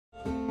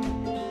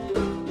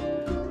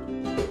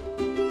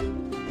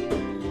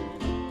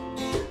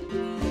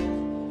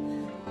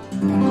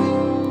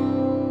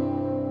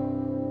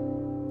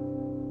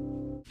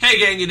Hey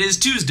gang, it is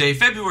Tuesday,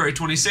 February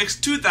 26,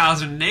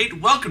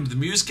 2008. Welcome to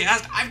the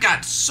Musecast. I've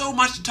got so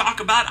much to talk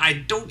about, I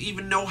don't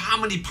even know how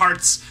many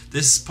parts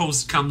this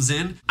post comes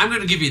in. I'm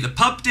going to give you the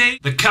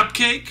Pupdate, the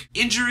Cupcake,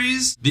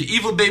 injuries, the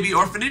evil Baby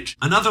Orphanage,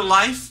 another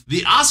life,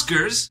 the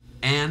Oscars,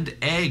 and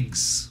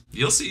eggs.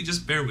 You'll see,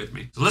 just bear with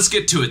me. So let's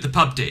get to it, the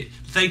Pupdate.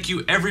 Thank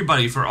you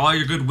everybody for all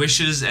your good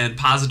wishes and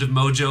positive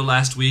mojo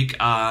last week.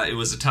 It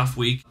was a tough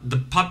week. The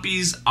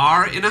puppies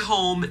are in a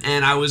home,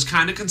 and I was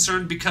kind of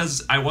concerned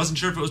because I wasn't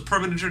sure if it was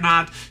permanent or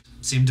not.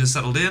 Seemed to have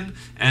settled in,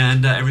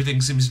 and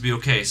everything seems to be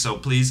okay. So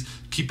please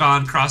keep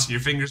on crossing your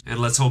fingers, and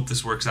let's hope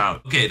this works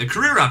out. Okay, the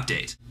career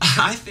update.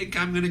 I think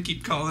I'm going to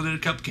keep calling it a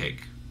Cupcake.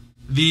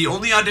 The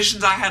only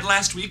auditions I had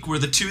last week were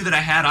the two that I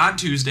had on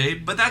Tuesday,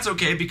 but that's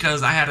okay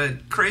because I had a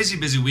crazy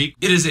busy week.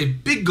 It is a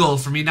big goal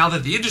for me now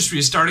that the industry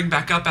is starting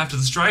back up after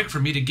the strike for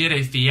me to get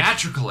a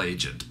theatrical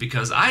agent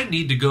because I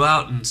need to go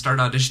out and start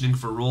auditioning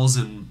for roles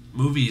in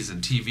movies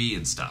and TV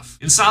and stuff.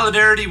 In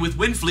solidarity with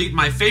Winfleet,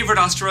 my favorite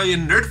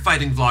Australian nerd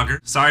fighting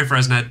vlogger, sorry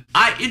Fresned,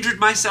 I injured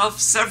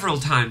myself several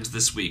times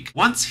this week.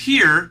 Once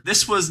here,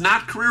 this was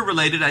not career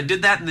related, I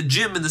did that in the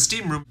gym in the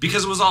steam room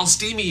because it was all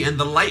steamy and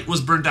the light was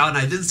burnt out and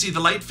I didn't see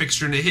the light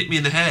fixture and it hit me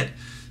in the head.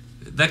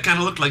 That kind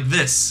of looked like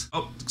this.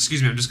 Oh,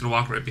 excuse me, I'm just gonna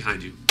walk right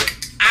behind you.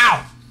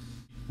 Ow!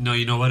 No,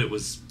 you know what, it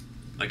was,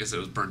 like I said, it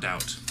was burnt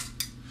out.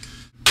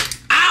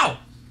 Ow!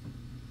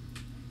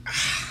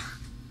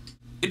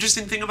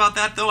 Interesting thing about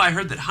that, though, I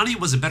heard that honey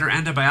was a better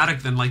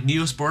antibiotic than like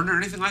Neosporin or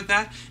anything like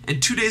that.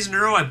 And 2 days in a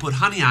row, I put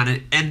honey on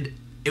it, and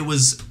it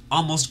was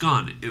almost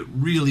gone. It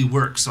really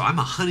works, so I'm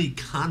a honey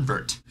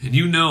convert. And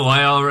you know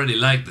I already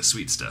like the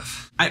sweet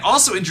stuff. I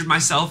also injured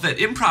myself at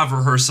improv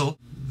rehearsal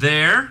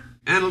there,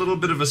 and a little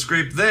bit of a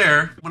scrape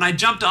there, when I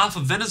jumped off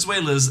of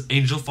Venezuela's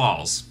Angel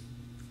Falls.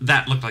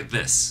 That looked like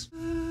this.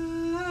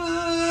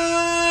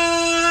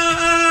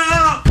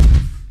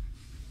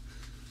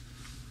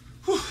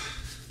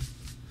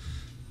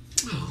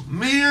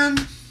 Man.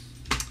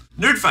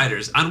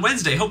 Nerdfighters, on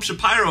Wednesday, Hope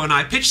Shapiro and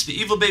I pitched the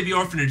Evil Baby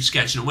Orphanage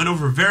sketch and it went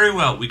over very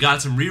well. We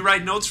got some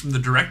rewrite notes from the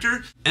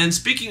director, and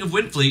speaking of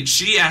Winfleet,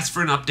 she asked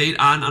for an update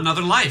on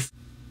Another Life.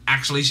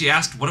 Actually, she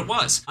asked what it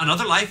was.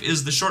 Another Life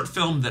is the short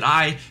film that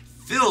I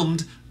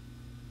filmed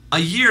a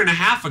year and a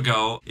half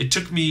ago. It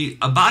took me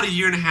about a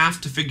year and a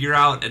half to figure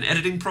out an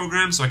editing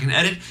program so I can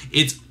edit.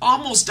 It's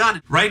almost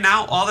done. Right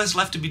now, all that's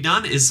left to be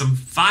done is some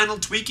final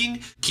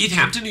tweaking. Keith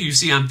Hampton, who you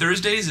see on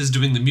Thursdays, is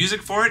doing the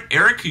music for it.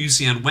 Eric, who you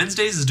see on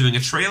Wednesdays, is doing a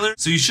trailer.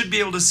 So you should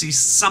be able to see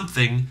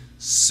something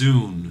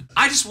soon.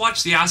 I just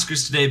watched the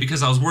Oscars today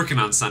because I was working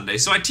on Sunday,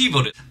 so I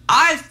TiVoed.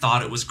 I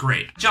thought it was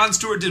great. Jon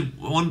Stewart did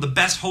one of the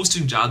best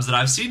hosting jobs that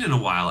I've seen in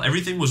a while.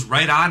 Everything was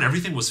right on,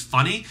 everything was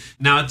funny.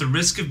 Now, at the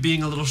risk of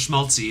being a little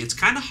schmaltzy, it's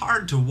kind of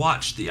hard to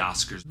watch the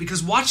Oscars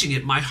because watching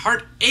it, my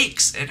heart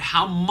aches at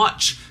how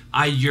much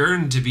I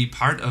yearn to be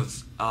part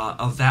of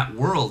that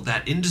world,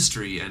 that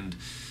industry, and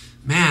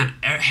man,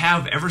 I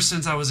have ever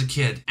since I was a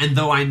kid. And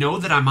though I know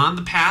that I'm on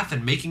the path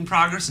and making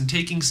progress and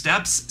taking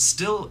steps,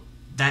 still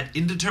that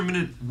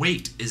indeterminate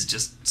weight is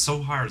just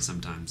so hard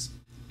sometimes.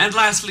 And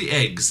lastly,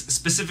 eggs,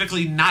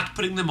 specifically not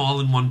putting them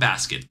all in one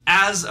basket.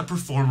 As a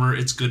performer,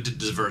 it's good to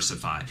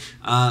diversify.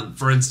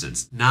 For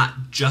instance,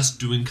 not just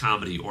doing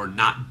comedy or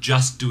not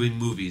just doing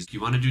movies.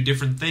 You want to do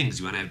different things.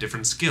 You want to have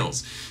different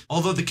skills.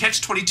 Although the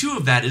catch-22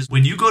 of that is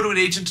when you go to an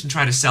agent and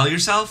try to sell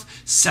yourself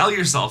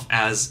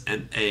as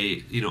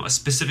a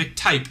specific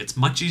type. It's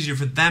much easier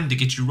for them to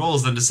get you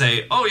roles than to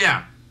say, oh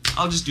yeah,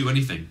 I'll just do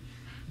anything.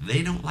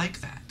 They don't like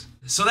that.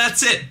 So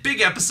that's it. Big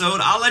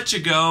episode. I'll let you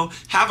go.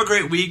 Have a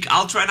great week.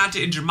 I'll try not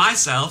to injure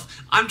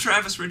myself. I'm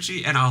Travis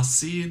Ritchie, and I'll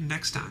see you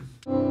next time.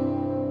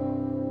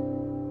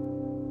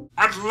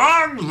 At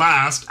long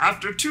last,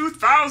 after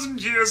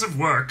 2,000 years of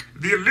work,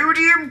 the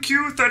Illudium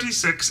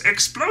Q-36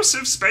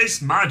 Explosive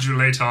Space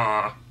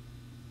Modulator.